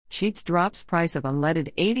Sheets drops price of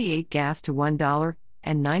unleaded 88 gas to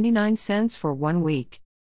 $1.99 for 1 week.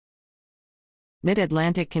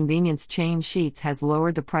 Mid-Atlantic convenience chain Sheets has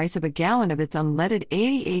lowered the price of a gallon of its unleaded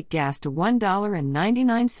 88 gas to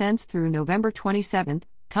 $1.99 through November 27,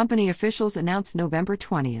 company officials announced November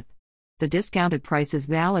 20. The discounted price is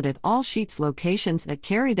valid at all Sheets locations that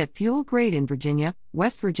carry that fuel grade in Virginia,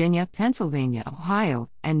 West Virginia, Pennsylvania,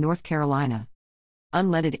 Ohio, and North Carolina.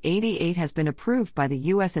 Unleaded 88 has been approved by the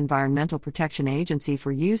U.S. Environmental Protection Agency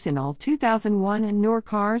for use in all 2001 and newer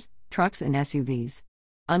cars, trucks, and SUVs.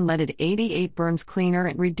 Unleaded 88 burns cleaner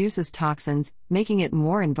and reduces toxins, making it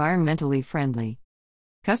more environmentally friendly.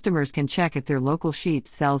 Customers can check if their local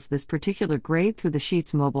Sheets sells this particular grade through the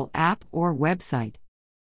Sheets mobile app or website.